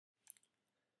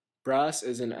Brass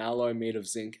is an alloy made of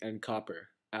zinc and copper.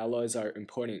 Alloys are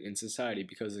important in society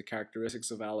because the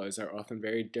characteristics of alloys are often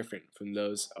very different from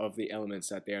those of the elements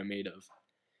that they are made of.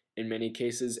 In many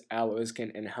cases, alloys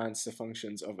can enhance the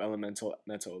functions of elemental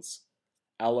metals.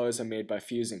 Alloys are made by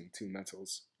fusing two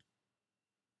metals.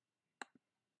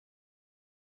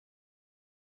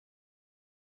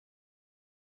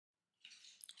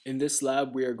 In this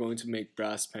lab, we are going to make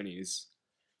brass pennies.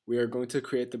 We are going to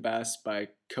create the brass by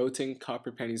coating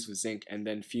copper pennies with zinc and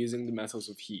then fusing the metals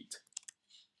with heat.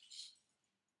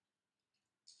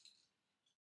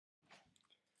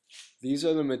 These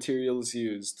are the materials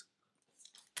used: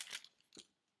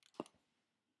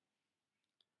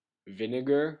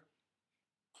 vinegar,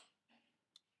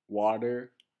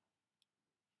 water,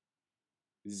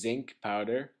 zinc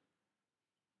powder,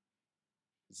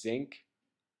 zinc,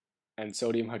 and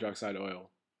sodium hydroxide oil,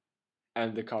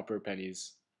 and the copper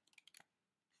pennies.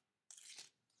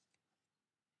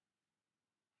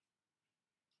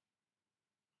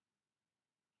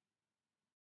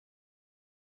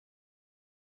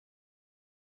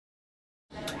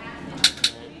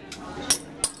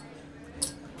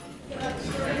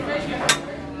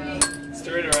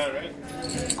 Stir it around, right?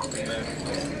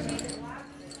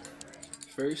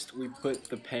 First, we put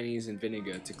the pennies in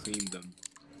vinegar to clean them.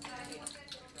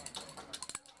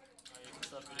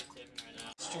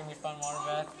 Extremely fun water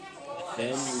bath.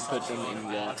 Then we put them in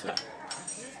water.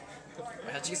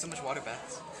 How'd you get so much water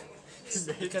baths?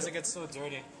 Because it gets so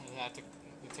dirty.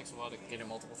 It takes a while to get it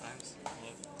multiple times.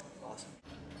 Yeah. Awesome.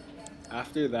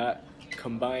 After that,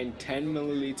 combine 10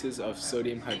 milliliters of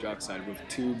sodium hydroxide with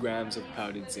 2 grams of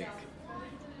powdered zinc.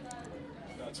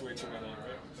 That's way too many,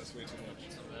 right? That's way too much.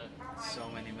 So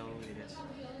many milliliters.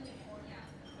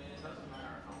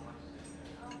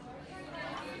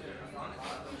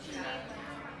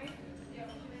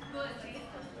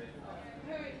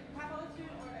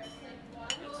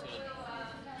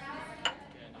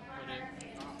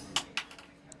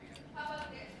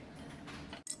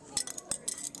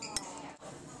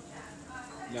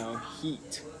 Now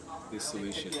heat this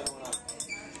solution.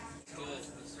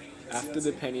 After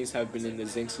the pennies have been in the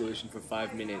zinc solution for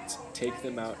 5 minutes, take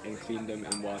them out and clean them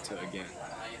in water again.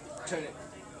 Turn it.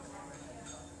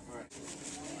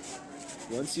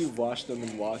 Once you've washed them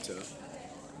in water,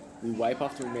 we wipe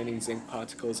off the remaining zinc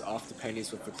particles off the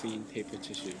pennies with a clean paper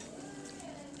tissue.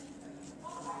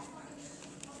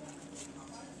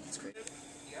 That's great.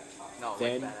 No,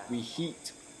 Then like we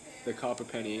heat the copper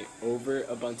penny over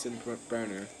a Bunsen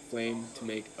burner flame to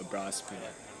make a brass penny,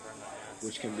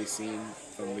 which can be seen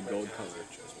from the gold color.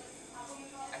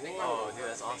 Oh, dude,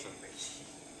 that's awesome.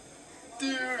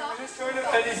 Dude, we just turned a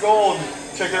penny gold.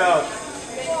 Check it out.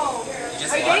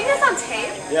 Are you getting this on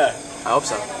tape? Yeah. I hope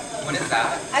so. What is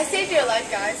that? I saved your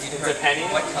life, guys. It's a penny.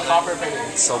 Copper penny.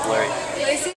 It's so blurry.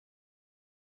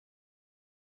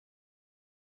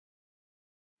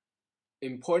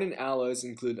 Important alloys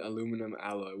include aluminum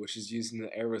alloy, which is used in the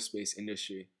aerospace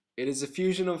industry. It is a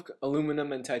fusion of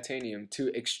aluminum and titanium, two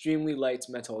extremely light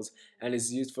metals, and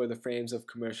is used for the frames of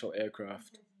commercial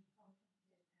aircraft.